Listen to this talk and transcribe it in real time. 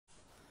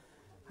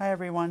Hi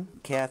everyone,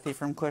 Kathy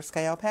from Clear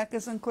Sky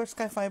Alpacas and Clear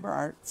Sky Fiber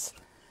Arts.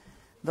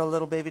 The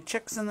little baby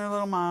chicks and their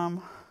little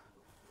mom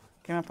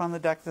came up on the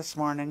deck this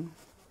morning.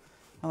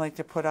 I like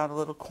to put out a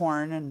little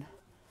corn and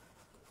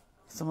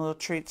some little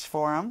treats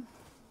for them.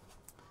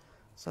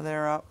 So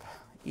they're up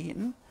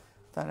eating.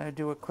 Thought I'd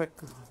do a quick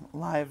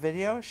live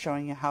video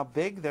showing you how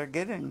big they're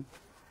getting.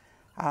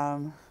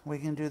 We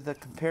can do the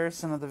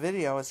comparison of the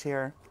videos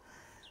here.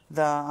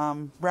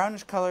 The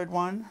brownish colored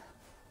one,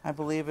 I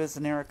believe, is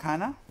an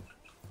Araucana.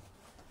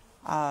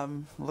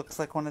 Looks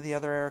like one of the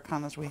other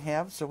Araucanas we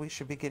have, so we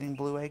should be getting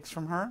blue eggs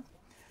from her.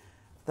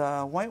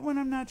 The white one,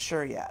 I'm not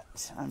sure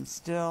yet.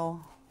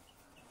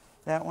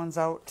 That one's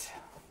out,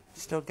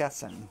 still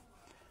guessing.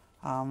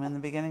 In the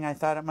beginning, I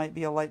thought it might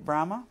be a light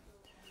Brahma,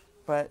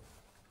 but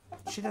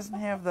she doesn't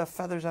have the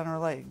feathers on her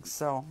legs,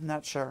 so I'm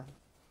not sure.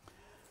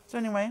 So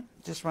anyway,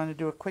 just wanted to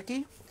do a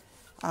quickie,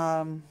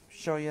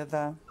 show you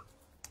the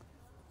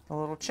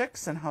little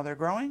chicks and how they're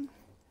growing,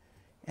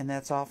 and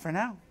that's all for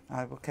now.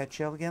 I will catch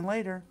you again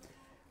later.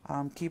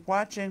 Keep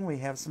watching. We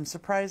have some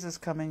surprises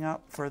coming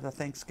up for the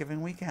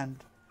Thanksgiving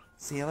weekend.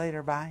 See you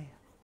later. Bye.